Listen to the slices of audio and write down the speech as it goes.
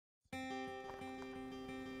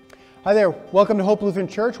Hi there, welcome to Hope Lutheran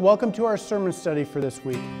Church. Welcome to our sermon study for this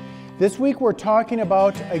week. This week we're talking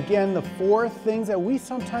about, again, the 4 things that we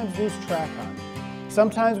sometimes lose track on.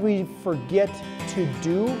 Sometimes we forget to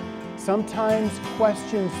do, sometimes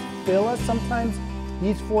questions fill us, sometimes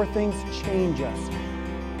these 4 things change us.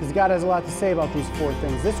 Because God has a lot to say about these 4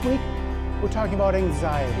 things. This week we're talking about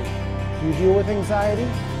anxiety. Do you deal with anxiety?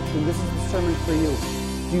 Then this is the sermon for you.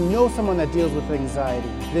 Do you know someone that deals with anxiety?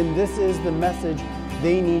 Then this is the message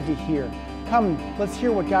they need to hear. Come, let's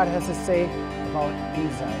hear what God has to say about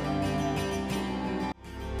anxiety.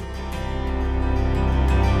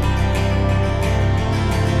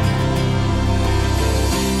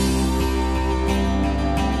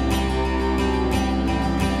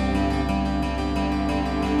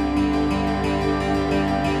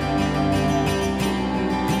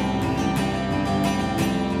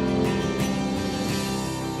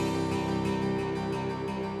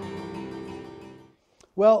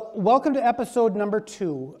 Well, welcome to episode number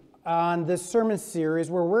 2 on this sermon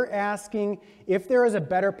series where we're asking if there is a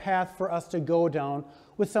better path for us to go down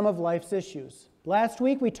with some of life's issues. Last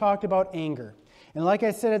week we talked about anger. And like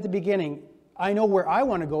I said at the beginning, I know where I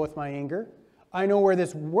want to go with my anger. I know where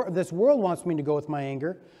this world wants me to go with my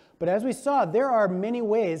anger. But as we saw, there are many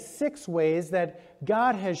ways, 6 ways that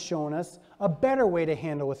God has shown us a better way to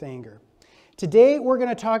handle with anger. Today we're going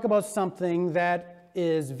to talk about something that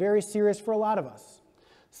is very serious for a lot of us.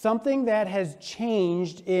 Something that has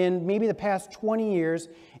changed in maybe the past 20 years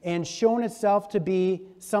and shown itself to be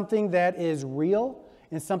something that is real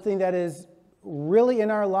and something that is really in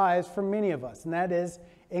our lives for many of us, and that is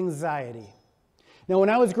anxiety. Now, when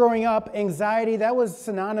I was growing up, anxiety, that was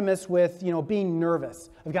synonymous with, being nervous.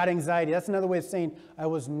 I've got anxiety. That's another way of saying I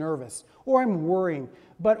was nervous or I'm worrying.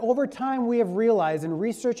 But over time, we have realized, and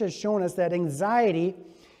research has shown us, that anxiety,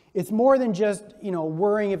 it's more than just,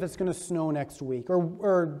 worrying if it's going to snow next week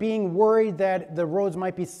or being worried that the roads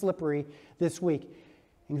might be slippery this week.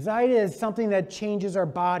 Anxiety is something that changes our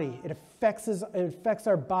body. It affects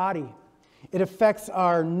our body. It affects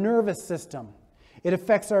our nervous system. It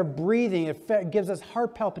affects our breathing. It gives us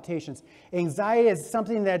heart palpitations. Anxiety is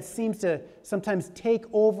something that seems to sometimes take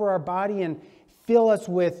over our body and fill us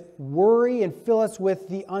with worry and fill us with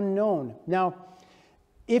the unknown. Now,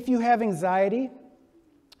 if you have anxiety,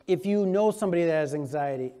 if you know somebody that has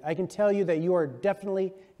anxiety, I can tell you that you are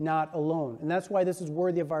definitely not alone. And that's why this is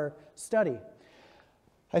worthy of our study.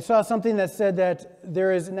 I saw something that said that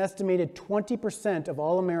there is an estimated 20% of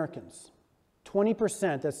all Americans,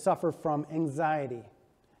 20% that suffer from anxiety.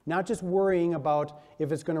 Not just worrying about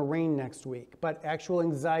if it's going to rain next week, but actual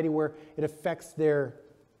anxiety where it affects their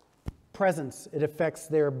presence, it affects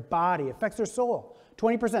their body, it affects their soul.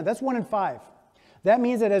 20%, that's 1 in 5. That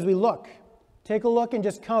means that as we take a look and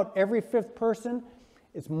just count every 5th person,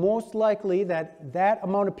 it's most likely that that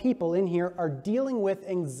amount of people in here are dealing with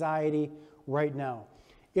anxiety right now.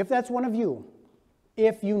 If that's one of you,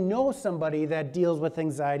 if you know somebody that deals with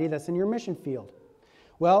anxiety that's in your mission field,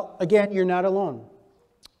 well, again, you're not alone.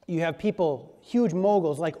 You have people, huge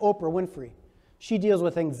moguls like Oprah Winfrey. She deals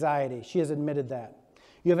with anxiety. She has admitted that.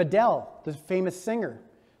 You have Adele, the famous singer.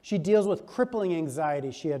 She deals with crippling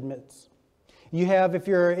anxiety, she admits. You have, if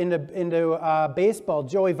you're into baseball,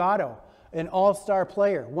 Joey Votto, an all-star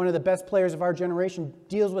player, one of the best players of our generation,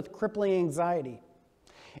 deals with crippling anxiety.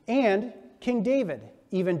 And King David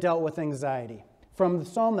even dealt with anxiety from the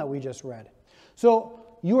psalm that we just read. So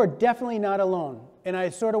you are definitely not alone. And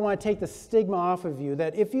I sort of want to take the stigma off of you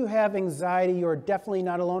that if you have anxiety, you are definitely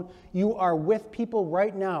not alone. You are with people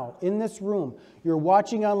right now in this room. You're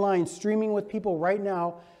watching online, streaming with people right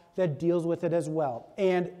now that deals with it as well.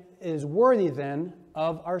 And is worthy then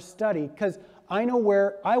of our study, because I know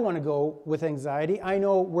where I want to go with anxiety. I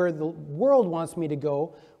know where the world wants me to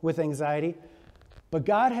go with anxiety. But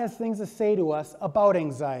God has things to say to us about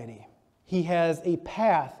anxiety. He has a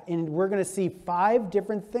path, and we're going to see 5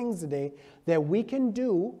 different things today that we can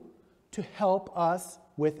do to help us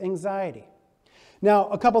with anxiety. Now,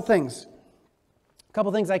 a couple things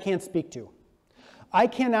I can't speak to. I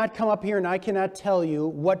cannot come up here and I cannot tell you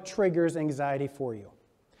what triggers anxiety for you,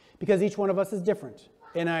 because each one of us is different,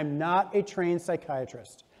 and I'm not a trained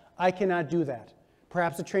psychiatrist. I cannot do that.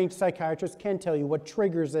 Perhaps a trained psychiatrist can tell you what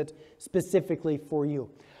triggers it specifically for you.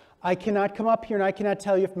 I cannot come up here and I cannot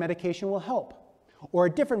tell you if medication will help, or a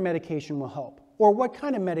different medication will help, or what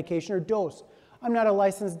kind of medication or dose. I'm not a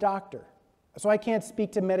licensed doctor, so I can't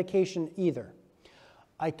speak to medication either.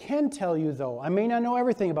 I can tell you, though, I may not know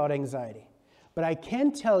everything about anxiety, but I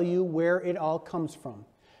can tell you where it all comes from.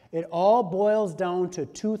 It all boils down to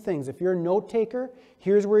 2 things. If you're a note taker,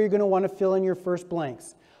 here's where you're going to want to fill in your first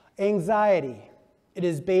blanks. Anxiety. It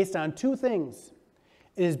is based on 2 things.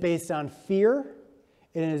 It is based on fear,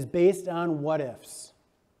 and it is based on what ifs.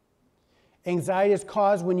 Anxiety is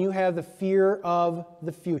caused when you have the fear of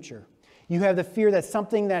the future. You have the fear that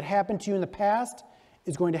something that happened to you in the past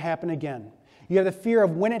is going to happen again. You have the fear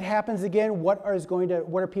of when it happens again, what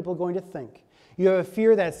are people going to think? You have a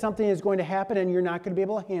fear that something is going to happen and you're not going to be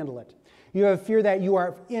able to handle it. You have a fear that you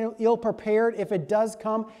are ill-prepared if it does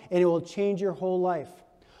come and it will change your whole life.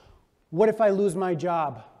 What if I lose my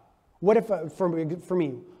job? What if, for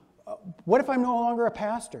me, what if I'm no longer a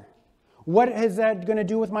pastor? What is that going to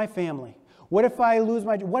do with my family? What if I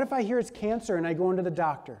what if I hear it's cancer and I go into the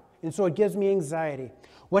doctor? And so it gives me anxiety.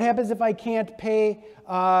 What happens if I can't pay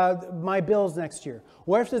my bills next year?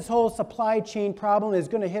 What if this whole supply chain problem is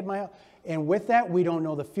going to hit my... And with that, we don't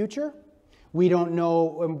know the future. We don't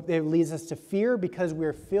know, it leads us to fear because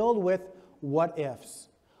we're filled with what ifs.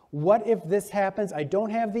 What if this happens? I don't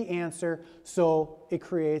have the answer, so it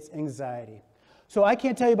creates anxiety. So I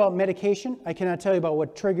can't tell you about medication. I cannot tell you about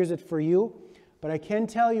what triggers it for you, but I can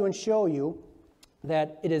tell you and show you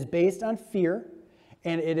that it is based on fear,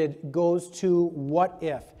 and it goes to what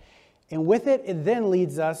if. And with it, it then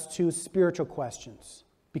leads us to spiritual questions.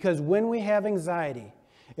 Because when we have anxiety,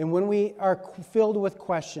 and when we are filled with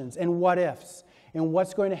questions and what ifs and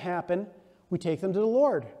what's going to happen, we take them to the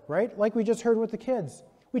Lord, right? Like we just heard with the kids.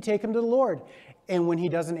 We take them to the Lord. And when he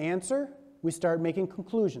doesn't answer, we start making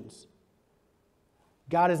conclusions.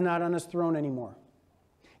 God is not on his throne anymore.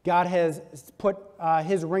 God has put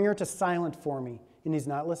his ringer to silent for me, and he's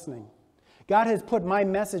not listening. God has put my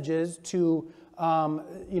messages to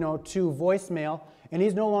voicemail, and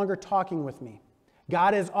he's no longer talking with me.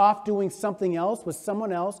 God is off doing something else with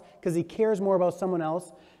someone else because he cares more about someone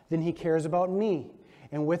else than he cares about me.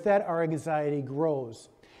 And with that, our anxiety grows.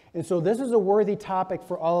 And so this is a worthy topic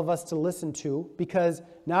for all of us to listen to because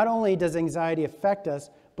not only does anxiety affect us,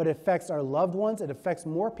 but it affects our loved ones. It affects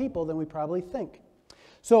more people than we probably think.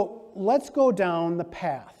 So let's go down the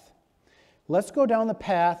path. Let's go down the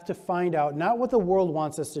path to find out not what the world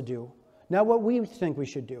wants us to do, not what we think we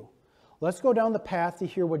should do. Let's go down the path to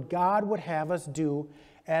hear what God would have us do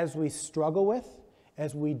as we struggle with,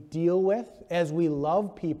 as we deal with, as we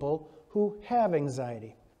love people who have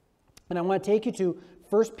anxiety. And I want to take you to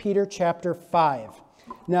 1 Peter chapter 5.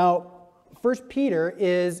 Now, 1 Peter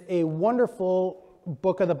is a wonderful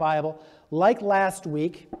book of the Bible. Like last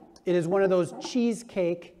week, it is one of those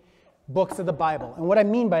cheesecake books of the Bible. And what I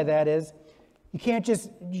mean by that is you can't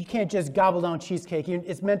just gobble down cheesecake.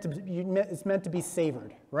 It's meant to be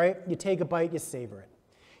savored, right? You take a bite, you savor it.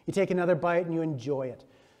 You take another bite and you enjoy it.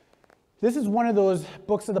 This is one of those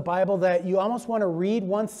books of the Bible that you almost want to read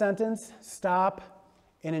one sentence, stop,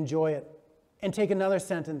 and enjoy it. And take another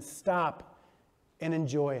sentence, stop, and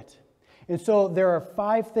enjoy it. And so there are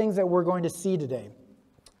 5 things that we're going to see today.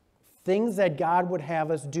 Things that God would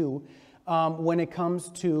have us do when it comes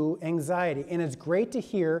to anxiety. And it's great to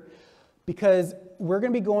hear because we're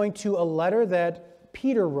going to be going to a letter that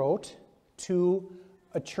Peter wrote to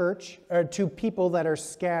a church, or to people that are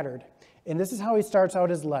scattered. And this is how he starts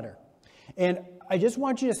out his letter. And I just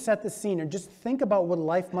want you to set the scene and just think about what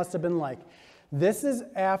life must have been like. This is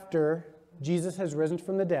after Jesus has risen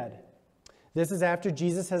from the dead. This is after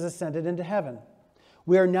Jesus has ascended into heaven.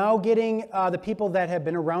 We are now getting the people that have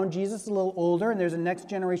been around Jesus a little older, and there's a next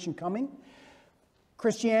generation coming.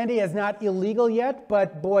 Christianity is not illegal yet,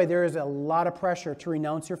 but boy, there is a lot of pressure to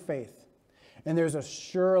renounce your faith. And there's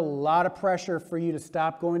a lot of pressure for you to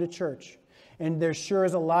stop going to church. And there sure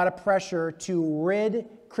is a lot of pressure to rid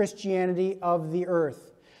Christianity of the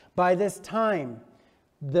earth. By this time,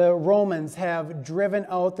 the Romans have driven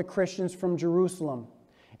out the Christians from Jerusalem.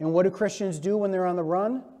 And what do Christians do when they're on the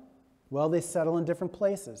run? Well, they settle in different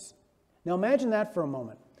places. Now imagine that for a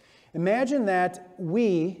moment. Imagine that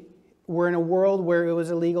we were in a world where it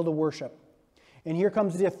was illegal to worship. And here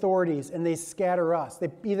comes the authorities, and they scatter us. They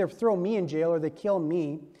either throw me in jail or they kill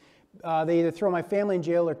me. They either throw my family in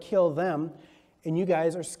jail or kill them, and you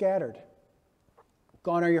guys are scattered.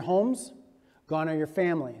 Gone are your homes. Gone are your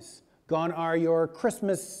families. Gone are your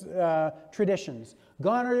Christmas traditions.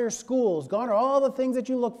 Gone are your schools. Gone are all the things that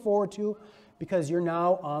you look forward to because you're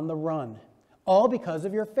now on the run. All because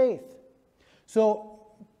of your faith. So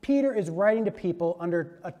Peter is writing to people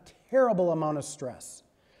under a terrible amount of stress.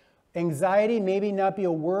 Anxiety maybe not be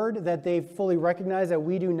a word that they fully recognize that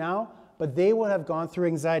we do now, but they will have gone through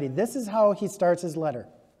anxiety. This is how he starts his letter.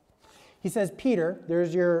 He says, Peter,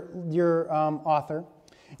 there's your author,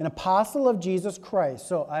 an apostle of Jesus Christ.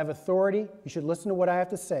 So I have authority. You should listen to what I have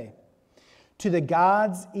to say. To the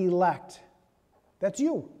God's elect. That's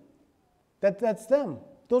you. That's them.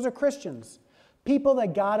 Those are Christians. People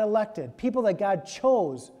that God elected. People that God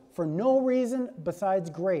chose for no reason besides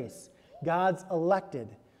grace. God's elected.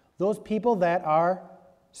 Those people that are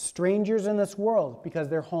strangers in this world because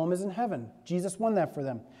their home is in heaven. Jesus won that for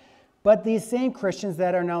them. But these same Christians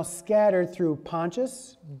that are now scattered through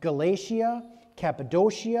Pontus, Galatia,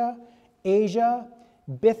 Cappadocia, Asia,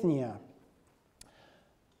 Bithynia.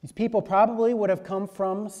 These people probably would have come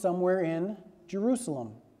from somewhere in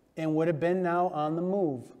Jerusalem and would have been now on the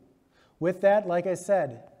move. With that, like I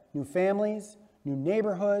said, new families, new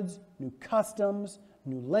neighborhoods, new customs,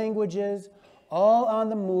 new languages, all on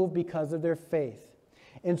the move because of their faith.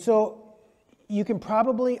 And so you can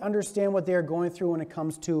probably understand what they're going through when it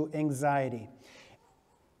comes to anxiety.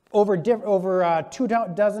 Over 24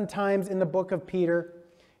 times in the book of Peter,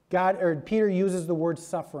 Peter uses the word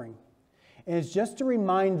suffering. And it's just to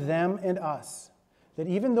remind them and us that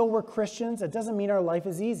even though we're Christians, it doesn't mean our life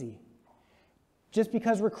is easy. Just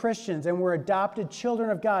because we're Christians and we're adopted children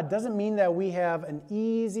of God doesn't mean that we have an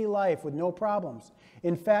easy life with no problems.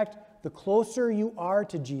 In fact, the closer you are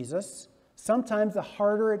to Jesus, sometimes the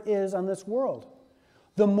harder it is on this world.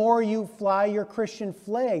 The more you fly your Christian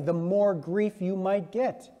flag, the more grief you might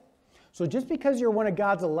get. So just because you're one of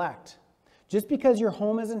God's elect, just because your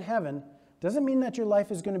home is in heaven, doesn't mean that your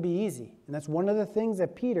life is going to be easy. And that's one of the things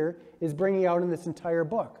that Peter is bringing out in this entire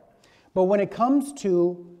book. But when it comes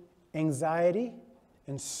to anxiety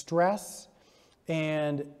and stress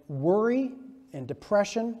and worry and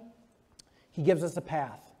depression, he gives us a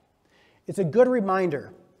path. It's a good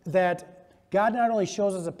reminder that God not only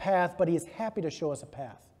shows us a path, but he is happy to show us a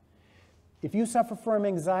path. If you suffer from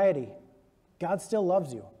anxiety, God still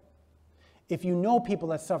loves you. If you know people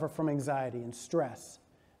that suffer from anxiety and stress,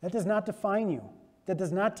 that does not define you. That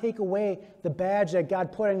does not take away the badge that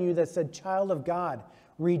God put on you that said, child of God,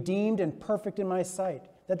 redeemed and perfect in my sight.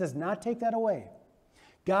 That does not take that away.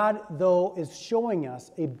 God, though, is showing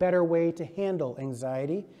us a better way to handle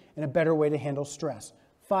anxiety and a better way to handle stress.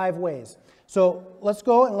 5 ways. So let's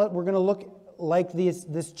go and we're going to look like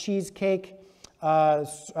this cheesecake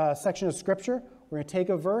section of Scripture. We're going to take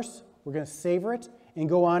a verse, we're going to savor it, and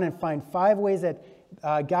go on and find 5 ways that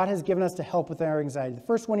God has given us to help with our anxiety. The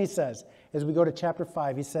first one he says, as we go to chapter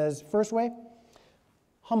 5, he says, first way,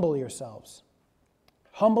 humble yourselves.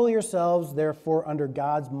 Humble yourselves, therefore, under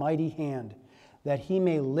God's mighty hand, that he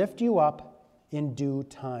may lift you up in due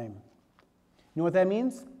time. You know what that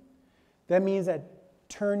means? That means that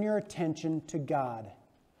turn your attention to God.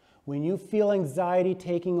 When you feel anxiety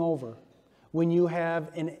taking over, when you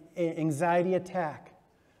have an anxiety attack,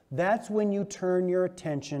 that's when you turn your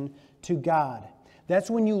attention to God. That's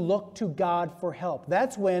when you look to God for help.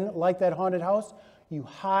 That's when, like that haunted house, you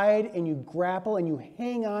hide and you grapple and you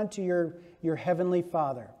hang on to your heavenly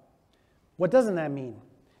Father. What doesn't that mean?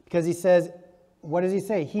 Because he says, what does he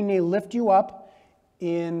say? He may lift you up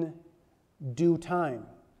in due time.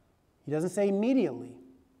 He doesn't say immediately.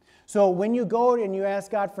 So when you go and you ask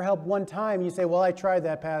God for help one time, you say, well, I tried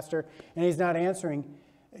that, Pastor, and he's not answering.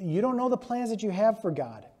 You don't know the plans that you have for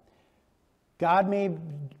God. God may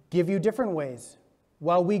give you different ways.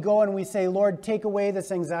 While we go and we say, Lord, take away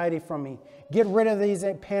this anxiety from me. Get rid of these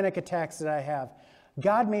panic attacks that I have.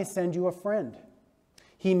 God may send you a friend.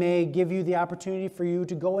 He may give you the opportunity for you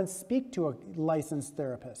to go and speak to a licensed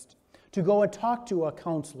therapist, to go and talk to a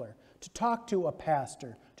counselor, to talk to a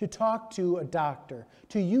pastor, to talk to a doctor,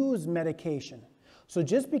 to use medication. So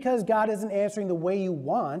just because God isn't answering the way you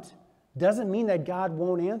want doesn't mean that God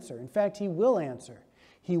won't answer. In fact, he will answer.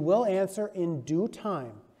 He will answer in due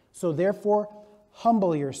time. So therefore,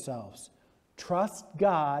 humble yourselves. Trust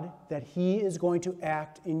God that he is going to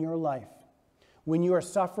act in your life. When you are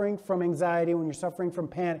suffering from anxiety, when you're suffering from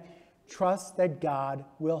panic, trust that God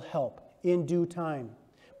will help in due time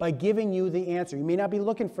by giving you the answer. You may not be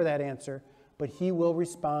looking for that answer, but he will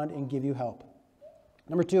respond and give you help.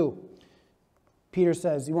 Number 2, Peter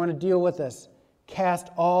says, you want to deal with this. Cast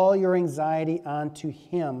all your anxiety onto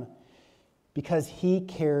him because he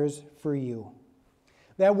cares for you.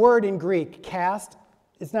 That word in Greek, cast,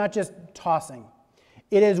 it's not just tossing.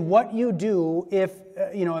 It is what you do if,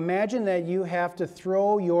 imagine that you have to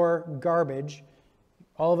throw your garbage.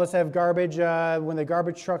 All of us have garbage when the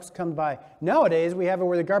garbage trucks come by. Nowadays, we have it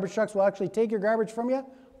where the garbage trucks will actually take your garbage from you,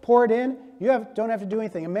 pour it in. You don't have to do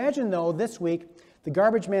anything. Imagine, though, this week, the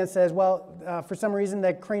garbage man says, well, for some reason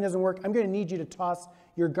that crane doesn't work. I'm going to need you to toss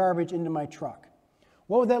your garbage into my truck.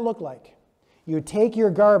 What would that look like? You would take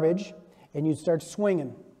your garbage and you'd start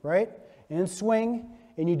swinging, right? And swing,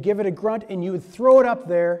 and you'd give it a grunt, and you would throw it up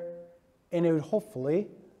there, and it would hopefully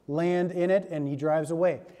land in it, and he drives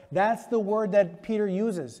away. That's the word that Peter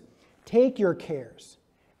uses. Take your cares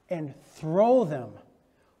and throw them.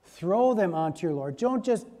 Throw them onto your Lord. Don't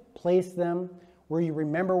just place them where you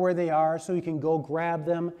remember where they are so you can go grab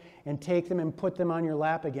them and take them and put them on your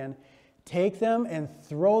lap again. Take them and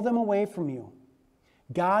throw them away from you.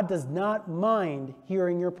 God does not mind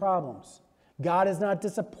hearing your problems. God is not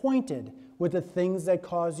disappointed with the things that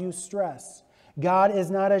cause you stress. God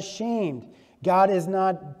is not ashamed. God is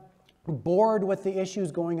not bored with the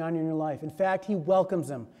issues going on in your life. In fact, He welcomes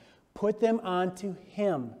them. Put them onto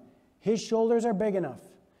Him. His shoulders are big enough.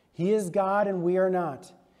 He is God and we are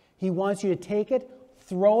not. He wants you to take it,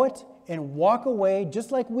 throw it, and walk away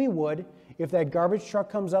just like we would if that garbage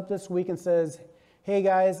truck comes up this week and says, hey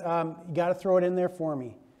guys, you got to throw it in there for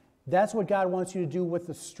me. That's what God wants you to do with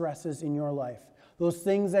the stresses in your life. Those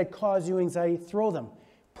things that cause you anxiety, throw them.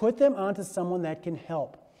 Put them onto someone that can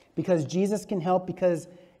help. Because Jesus can help, because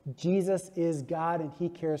Jesus is God and He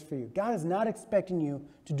cares for you. God is not expecting you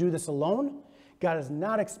to do this alone. God is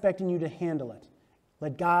not expecting you to handle it.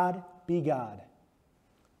 Let God be God.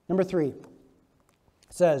 Number 3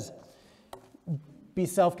 says, be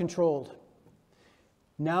self-controlled.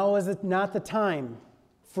 Now is not the time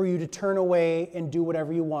for you to turn away and do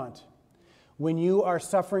whatever you want. When you are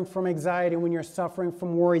suffering from anxiety, when you're suffering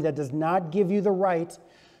from worry, that does not give you the right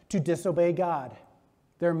to disobey God.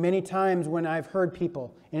 There are many times when I've heard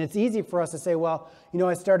people, and it's easy for us to say, well,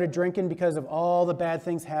 I started drinking because of all the bad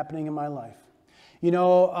things happening in my life.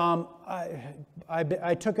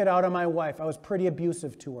 I took it out on my wife. I was pretty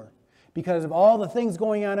abusive to her because of all the things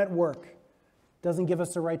going on at work. Doesn't give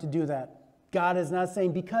us the right to do that. God is not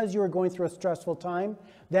saying because you are going through a stressful time,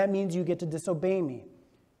 that means you get to disobey me.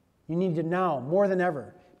 You need to now, more than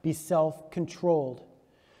ever, be self-controlled.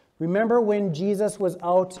 Remember when Jesus was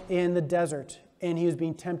out in the desert and he was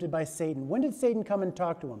being tempted by Satan. When did Satan come and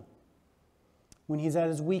talk to him? When he's at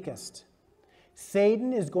his weakest.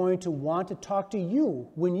 Satan is going to want to talk to you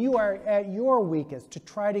when you are at your weakest, to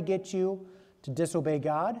try to get you to disobey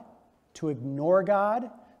God, to ignore God,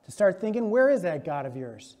 to start thinking, where is that God of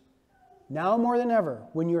yours? Now more than ever,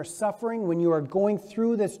 when you're suffering, when you are going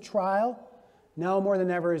through this trial, now more than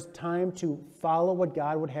ever is time to follow what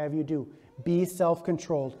God would have you do. Be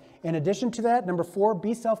self-controlled. In addition to that, number 4,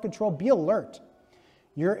 be self-controlled, be alert.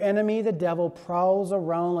 Your enemy, the devil, prowls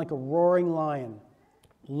around like a roaring lion,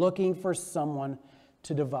 looking for someone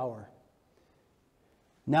to devour.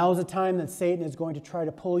 Now is the time that Satan is going to try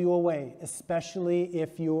to pull you away, especially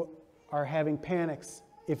if you are having panics,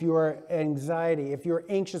 if you are anxiety, if you're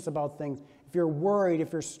anxious about things, if you're worried,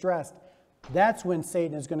 if you're stressed. That's when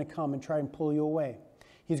Satan is going to come and try and pull you away.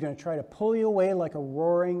 He's going to try to pull you away like a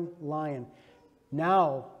roaring lion.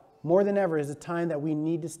 Now, more than ever, is a time that we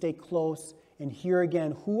need to stay close and hear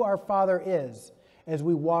again who our Father is as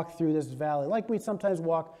we walk through this valley, like we sometimes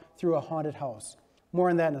walk through a haunted house. More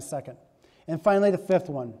on that in a second. And finally, the 5th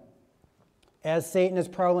one. As Satan is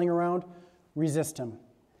prowling around, resist him.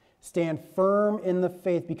 Stand firm in the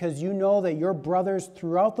faith because you know that your brothers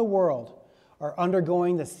throughout the world are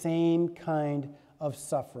undergoing the same kind of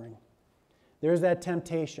suffering. There's that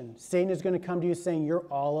temptation. Satan is going to come to you saying, you're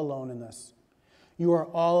all alone in this. You are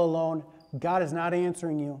all alone. God is not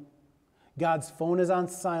answering you. God's phone is on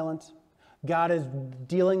silent. God is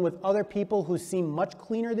dealing with other people who seem much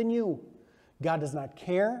cleaner than you. God does not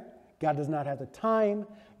care. God does not have the time.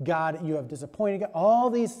 God, you have disappointed God.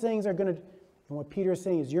 All these things are going to... And what Peter is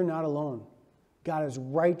saying is you're not alone. God is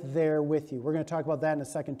right there with you. We're going to talk about that in a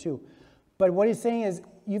second too. But what he's saying is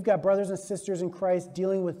you've got brothers and sisters in Christ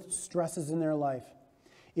dealing with stresses in their life.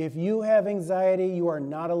 If you have anxiety, you are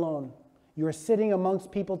not alone. You are sitting amongst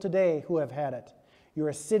people today who have had it. You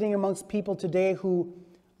are sitting amongst people today who,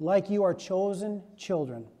 like you, are chosen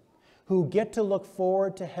children, who get to look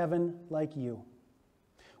forward to heaven like you.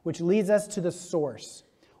 Which leads us to the source.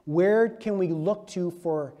 Where can we look to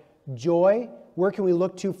for joy? Where can we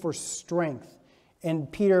look to for strength? And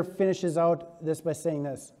Peter finishes out this by saying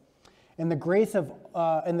this. And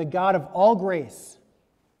the God of all grace,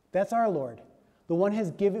 that's our Lord, the one who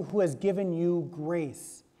has given you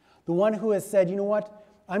grace, the one who has said, you know what,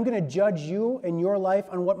 I'm going to judge you and your life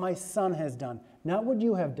on what my Son has done, not what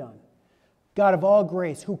you have done. God of all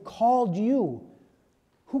grace, who called you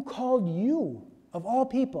of all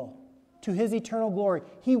people to his eternal glory.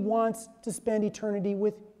 He wants to spend eternity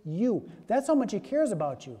with you. That's how much he cares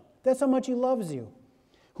about you. That's how much he loves you.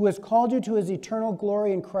 Who has called you to his eternal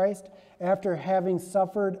glory in Christ after having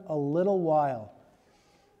suffered a little while.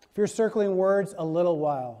 If you're circling words, a little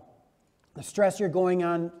while. The stress you're going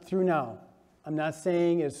on through now, I'm not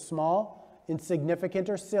saying is small, insignificant,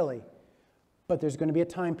 or silly, but there's going to be a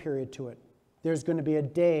time period to it. There's going to be a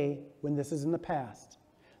day when this is in the past.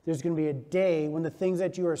 There's going to be a day when the things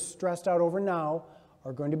that you are stressed out over now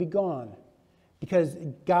are going to be gone. Because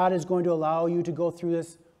God is going to allow you to go through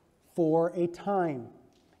this for a time.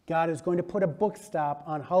 God is going to put a book stop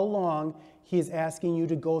on how long he is asking you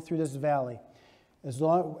to go through this valley.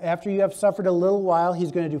 After you have suffered a little while,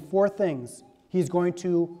 he's going to do 4 things. He's going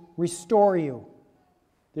to restore you.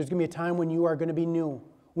 There's going to be a time when you are going to be new,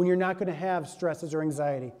 when you're not going to have stresses or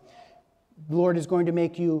anxiety. The Lord is going to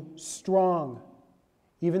make you strong.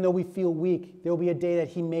 Even though we feel weak, there will be a day that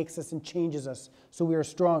he makes us and changes us so we are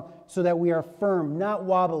strong, so that we are firm, not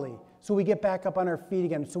wobbly, so we get back up on our feet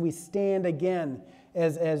again, so we stand again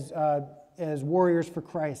as warriors for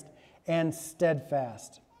Christ, and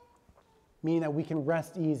steadfast, meaning that we can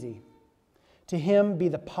rest easy. To him be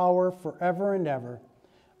the power forever and ever.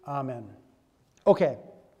 Amen. Okay,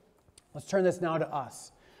 let's turn this now to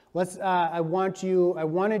us. I wanted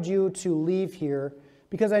you to leave here,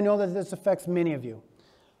 because I know that this affects many of you.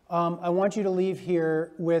 I want you to leave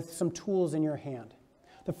here with some tools in your hand.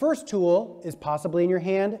 The first tool is possibly in your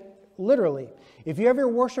hand, literally. If you have your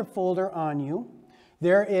worship folder on you,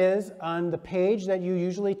 there is, on the page that you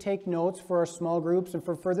usually take notes for our small groups and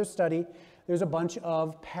for further study, there's a bunch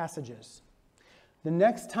of passages. The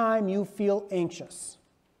next time you feel anxious,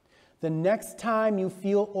 the next time you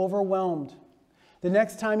feel overwhelmed, the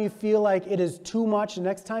next time you feel like it is too much, the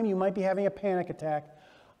next time you might be having a panic attack,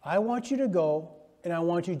 I want you to go and I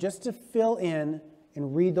want you just to fill in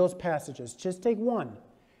and read those passages. Just take one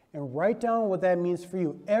and write down what that means for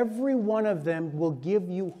you. Every one of them will give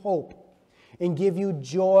you hope and give you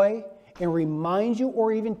joy and remind you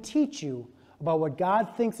or even teach you about what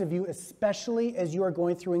God thinks of you, especially as you are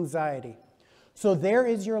going through anxiety. So there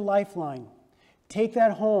is your lifeline. Take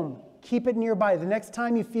that home. Keep it nearby. The next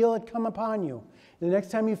time you feel it come upon you, the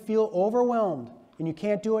next time you feel overwhelmed and you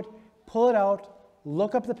can't do it, pull it out,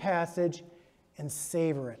 look up the passage, and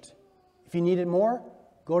savor it. If you need it more,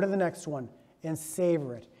 go to the next one and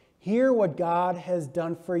savor it. Hear what God has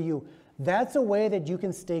done for you. That's a way that you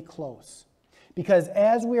can stay close. Because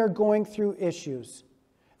as we are going through issues,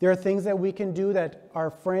 there are things that we can do that our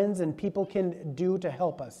friends and people can do to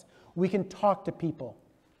help us. We can talk to people.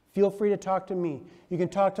 Feel free to talk to me. You can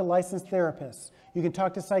talk to licensed therapists. You can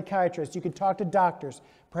talk to psychiatrists. You can talk to doctors.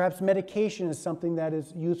 Perhaps medication is something that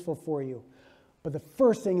is useful for you. But the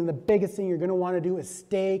first thing and the biggest thing you're going to want to do is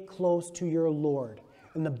stay close to your Lord.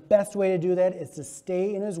 And the best way to do that is to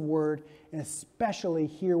stay in his word and especially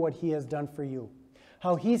hear what he has done for you.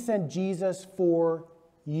 How he sent Jesus for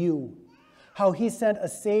you. How he sent a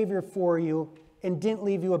Savior for you and didn't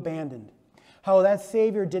leave you abandoned. How that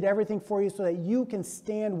Savior did everything for you so that you can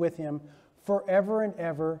stand with him forever and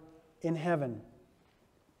ever in heaven.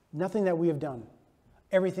 Nothing that we have done.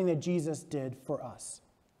 Everything that Jesus did for us.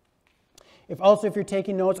 If you're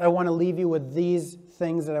taking notes, I want to leave you with these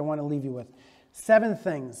things that I want to leave you with. 7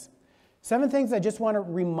 things. 7 things I just want to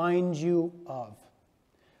remind you of.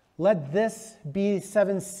 Let this be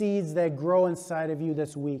 7 seeds that grow inside of you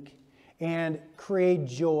this week and create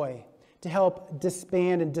joy to help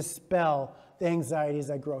disband and dispel the anxieties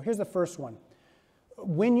that grow. Here's the first one.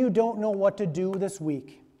 When you don't know what to do this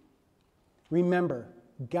week, remember,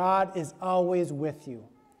 God is always with you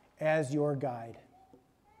as your guide.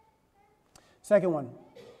 Second one,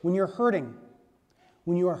 when you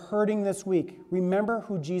are hurting this week, remember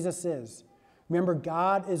who Jesus is. Remember,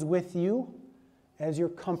 God is with you as your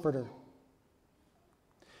comforter.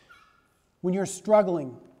 When you're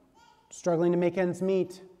struggling to make ends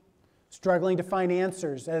meet, struggling to find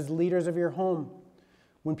answers as leaders of your home,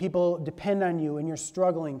 when people depend on you and you're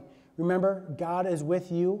struggling, remember, God is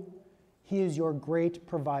with you. He is your great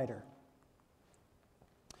provider.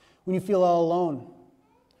 When you feel all alone,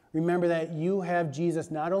 remember that you have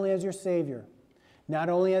Jesus not only as your Savior, not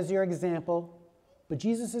only as your example, but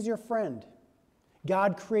Jesus is your friend.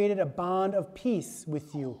 God created a bond of peace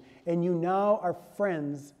with you, and you now are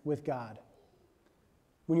friends with God.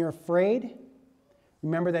 When you're afraid,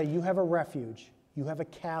 remember that you have a refuge, you have a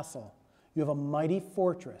castle, you have a mighty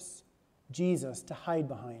fortress, Jesus, to hide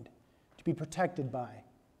behind, to be protected by,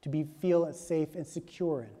 to feel safe and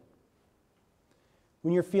secure in.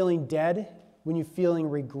 When you're feeling dead, when you're feeling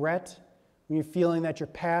regret, when you're feeling that your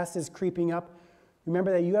past is creeping up,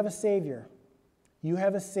 remember that you have a Savior. You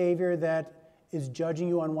have a Savior that is judging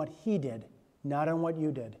you on what he did, not on what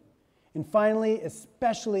you did. And finally,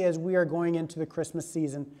 especially as we are going into the Christmas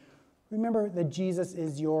season, remember that Jesus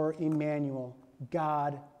is your Emmanuel,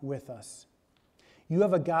 God with us. You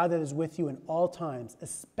have a God that is with you in all times,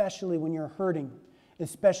 especially when you're hurting,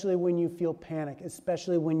 especially when you feel panic,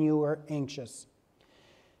 especially when you are anxious.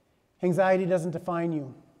 Anxiety doesn't define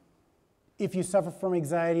you. If you suffer from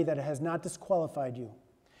anxiety, that has not disqualified you.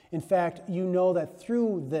 In fact, you know that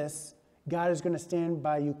through this, God is going to stand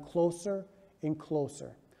by you closer and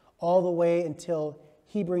closer, all the way until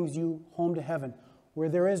He brings you home to heaven, where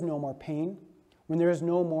there is no more pain, when there is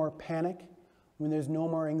no more panic, when there's no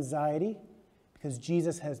more anxiety, because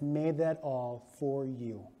Jesus has made that all for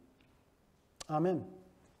you. Amen.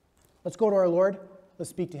 Let's go to our Lord. Let's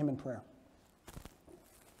speak to him in prayer.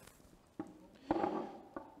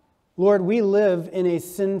 Lord, we live in a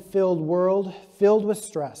sin-filled world filled with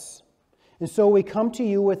stress. And so we come to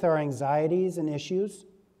you with our anxieties and issues.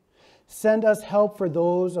 Send us help for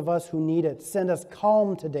those of us who need it. Send us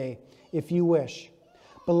calm today if you wish.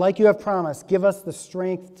 But like you have promised, give us the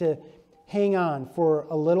strength to hang on for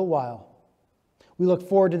a little while. We look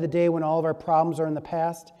forward to the day when all of our problems are in the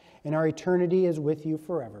past and our eternity is with you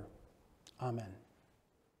forever. Amen.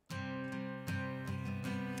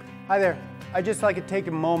 Hi there. I'd just like to take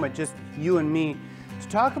a moment, just you and me, to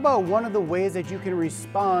talk about one of the ways that you can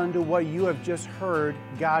respond to what you have just heard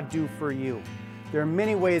God do for you. There are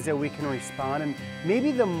many ways that we can respond, and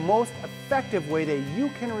maybe the most effective way that you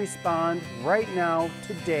can respond right now,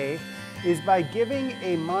 today, is by giving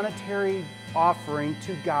a monetary offering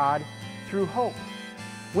to God through hope.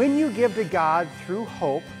 When you give to God through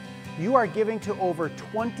hope, you are giving to over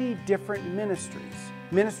 20 different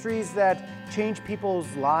ministries that change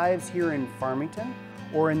people's lives here in Farmington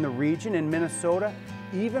or in the region, in Minnesota,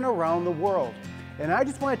 even around the world. And I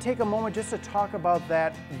just want to take a moment just to talk about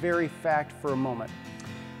that very fact for a moment.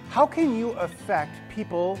 How can you affect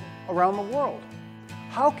people around the world?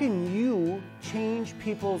 How can you change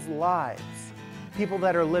people's lives, people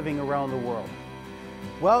that are living around the world?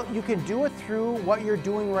 Well, you can do it through what you're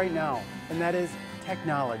doing right now, and that is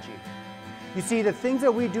technology. You see, the things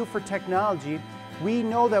that we do for technology, we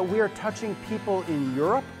know that we are touching people in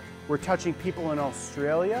Europe, we're touching people in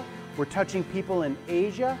Australia, we're touching people in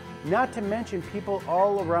Asia, not to mention people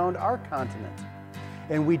all around our continent.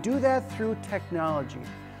 And we do that through technology.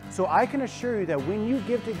 So I can assure you that when you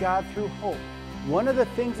give to God through hope, one of the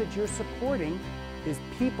things that you're supporting is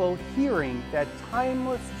people hearing that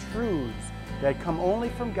timeless truths that come only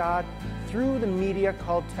from God through the media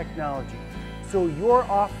called technology. So your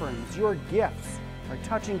offerings, your gifts are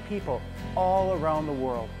touching people all around the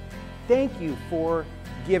world. Thank you for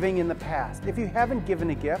giving in the past. If you haven't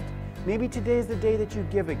given a gift, maybe today is the day that you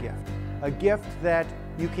give a gift that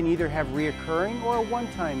you can either have reoccurring or a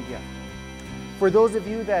one-time gift. For those of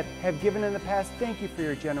you that have given in the past, thank you for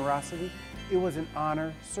your generosity. It was an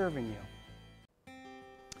honor serving you.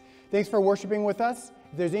 Thanks for worshiping with us.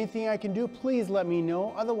 If there's anything I can do, please let me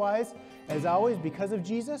know. Otherwise, as always, because of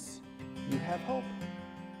Jesus, you have hope.